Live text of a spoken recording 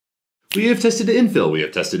We have tested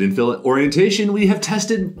infill orientation, we have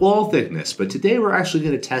tested wall thickness, but today we're actually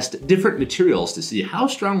going to test different materials to see how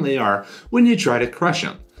strong they are when you try to crush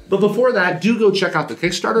them. But before that, do go check out the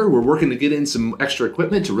Kickstarter. We're working to get in some extra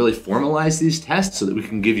equipment to really formalize these tests so that we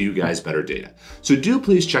can give you guys better data. So do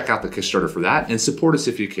please check out the Kickstarter for that and support us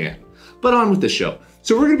if you can. But on with the show.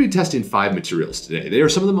 So we're going to be testing 5 materials today. They are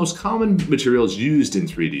some of the most common materials used in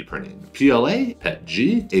 3D printing: PLA,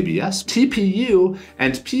 PETG, ABS, TPU,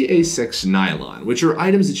 and PA6 nylon, which are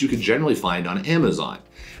items that you can generally find on Amazon.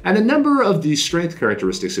 And a number of the strength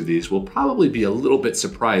characteristics of these will probably be a little bit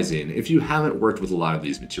surprising if you haven't worked with a lot of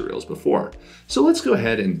these materials before. So let's go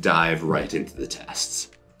ahead and dive right into the tests.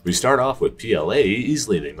 We start off with PLA,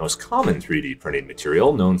 easily the most common 3D printing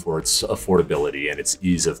material, known for its affordability and its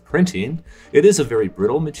ease of printing. It is a very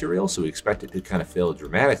brittle material, so we expect it to kind of fail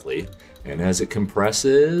dramatically. And as it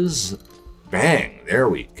compresses, bang, there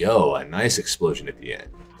we go, a nice explosion at the end.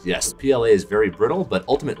 Yes, PLA is very brittle, but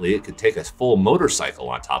ultimately it could take a full motorcycle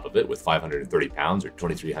on top of it with 530 pounds or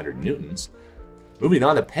 2,300 newtons. Moving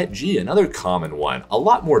on to PETG, another common one. A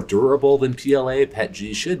lot more durable than PLA,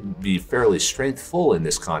 PETG should be fairly strengthful in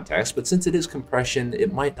this context, but since it is compression,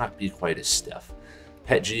 it might not be quite as stiff.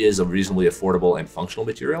 PETG is a reasonably affordable and functional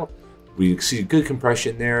material. We see good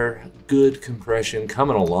compression there, good compression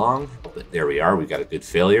coming along, but there we are, we got a good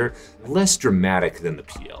failure. Less dramatic than the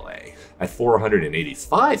PLA. At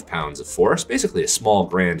 485 pounds of force, basically a small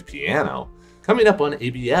grand piano. Coming up on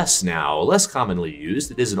ABS now, less commonly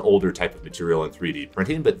used. It is an older type of material in 3D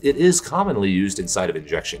printing, but it is commonly used inside of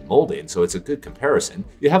injection molding, so it's a good comparison.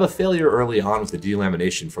 You have a failure early on with the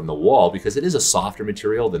delamination from the wall because it is a softer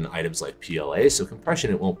material than items like PLA, so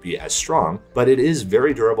compression it won't be as strong, but it is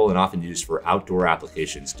very durable and often used for outdoor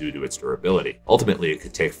applications due to its durability. Ultimately, it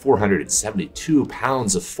could take 472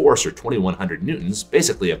 pounds of force or 2,100 newtons,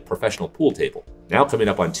 basically a professional pool table. Now coming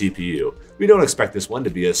up on TPU. We don't expect this one to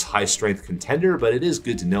be a high strength contender, but it is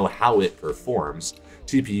good to know how it performs.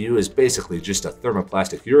 TPU is basically just a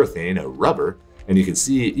thermoplastic urethane, a rubber, and you can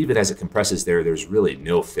see even as it compresses there's really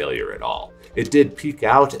no failure at all. It did peak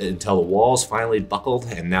out until the walls finally buckled,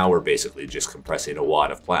 and now we're basically just compressing a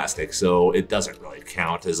wad of plastic, so it doesn't really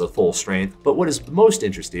count as a full strength. But what is most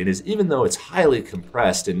interesting is even though it's highly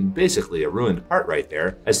compressed and basically a ruined part right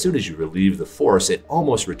there, as soon as you relieve the force, it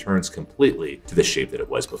almost returns completely to the shape that it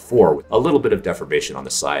was before, with a little bit of deformation on the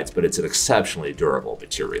sides, but it's an exceptionally durable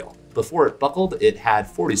material. Before it buckled, it had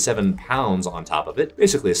 47 pounds on top of it,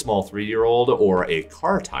 basically a small 3-year-old or a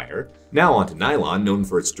car tire. Now onto nylon, known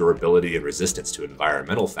for its durability and resistance to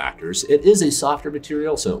environmental factors. It is a softer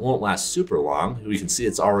material, so it won't last super long. We can see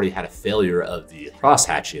it's already had a failure of the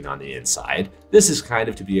cross-hatching on the inside. This is kind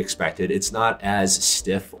of to be expected. It's not as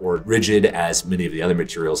stiff or rigid as many of the other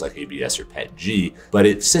materials like ABS or PETG, but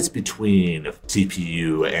it sits between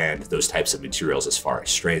TPU and those types of materials as far as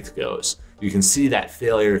strength goes. You can see that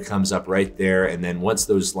failure comes up right there, and then once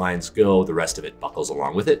those lines go, the rest of it buckles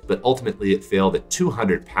along with it. But ultimately it failed at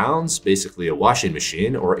 200 pounds, basically a washing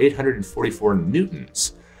machine, or 844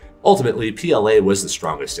 newtons. Ultimately, PLA was the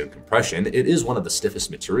strongest in compression. It is one of the stiffest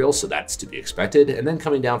materials, so that's to be expected. And then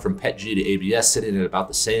coming down from PETG to ABS, sitting at about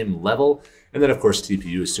the same level. And then of course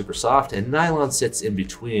TPU is super soft, and nylon sits in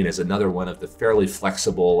between as another one of the fairly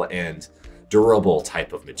flexible and durable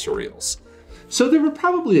type of materials. So there were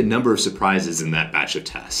probably a number of surprises in that batch of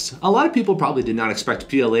tests. A lot of people probably did not expect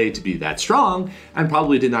PLA to be that strong, and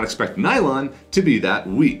probably did not expect nylon to be that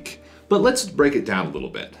weak. But let's break it down a little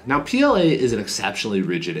bit. Now, PLA is an exceptionally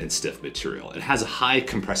rigid and stiff material. It has a high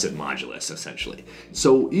compressive modulus, essentially.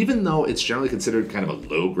 So even though it's generally considered kind of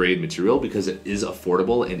a low-grade material because it is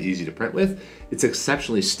affordable and easy to print with, it's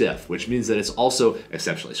exceptionally stiff, which means that it's also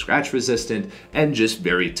exceptionally scratch-resistant and just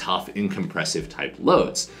very tough in compressive type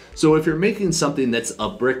loads. So if you're making something that's a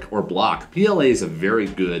brick or block, PLA is a very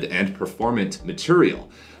good and performant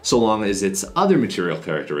material, so long as its other material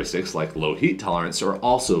characteristics like low heat tolerance are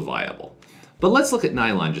also viable. But let's look at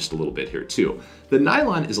nylon just a little bit here too. The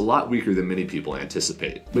nylon is a lot weaker than many people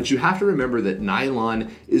anticipate, but you have to remember that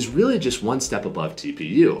nylon is really just one step above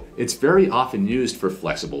TPU. It's very often used for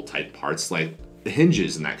flexible type parts like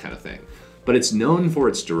hinges and that kind of thing. But it's known for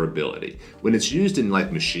its durability. When it's used in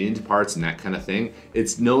like machined parts and that kind of thing,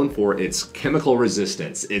 it's known for its chemical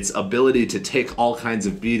resistance, its ability to take all kinds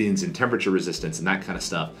of beatings and temperature resistance and that kind of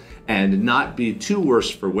stuff, and not be too worse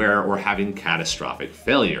for wear or having catastrophic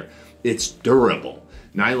failure. It's durable.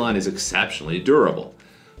 Nylon is exceptionally durable.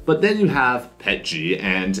 But then you have PETG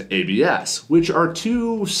and ABS, which are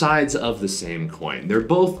two sides of the same coin. They're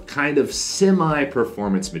both kind of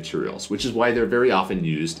semi-performance materials, which is why they're very often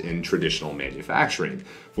used in traditional manufacturing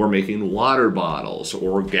for making water bottles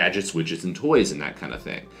or gadgets, widgets, and toys and that kind of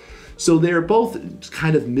thing. So they're both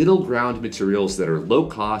kind of middle ground materials that are low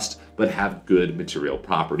cost, but have good material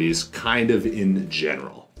properties kind of in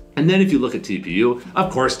general. And then if you look at TPU,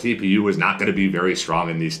 of course, TPU is not going to be very strong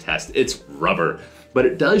in these tests. It's rubber, but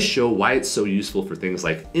it does show why it's so useful for things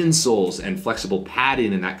like insoles and flexible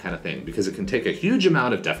padding and that kind of thing, because it can take a huge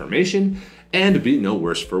amount of deformation and be no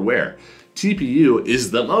worse for wear. TPU is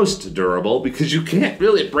the most durable because you can't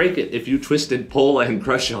really break it if you twist and pull and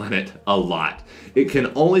crush on it a lot. It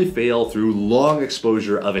can only fail through long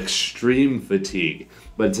exposure of extreme fatigue,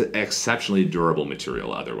 but it's an exceptionally durable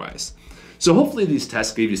material otherwise. So hopefully these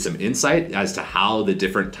tests gave you some insight as to how the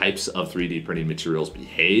different types of 3D printing materials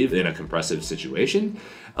behave in a compressive situation.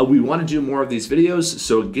 We want to do more of these videos,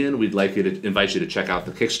 so again, we'd like to invite you to check out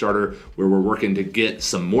the Kickstarter where we're working to get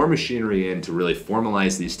some more machinery in to really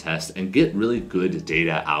formalize these tests and get really good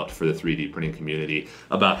data out for the 3D printing community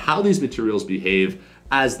about how these materials behave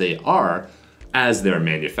as they are, as they're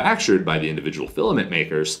manufactured by the individual filament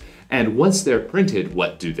makers, and once they're printed,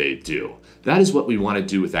 what do they do? That is what we want to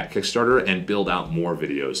do with that Kickstarter and build out more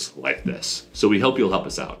videos like this. So we hope you'll help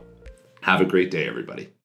us out. Have a great day, everybody.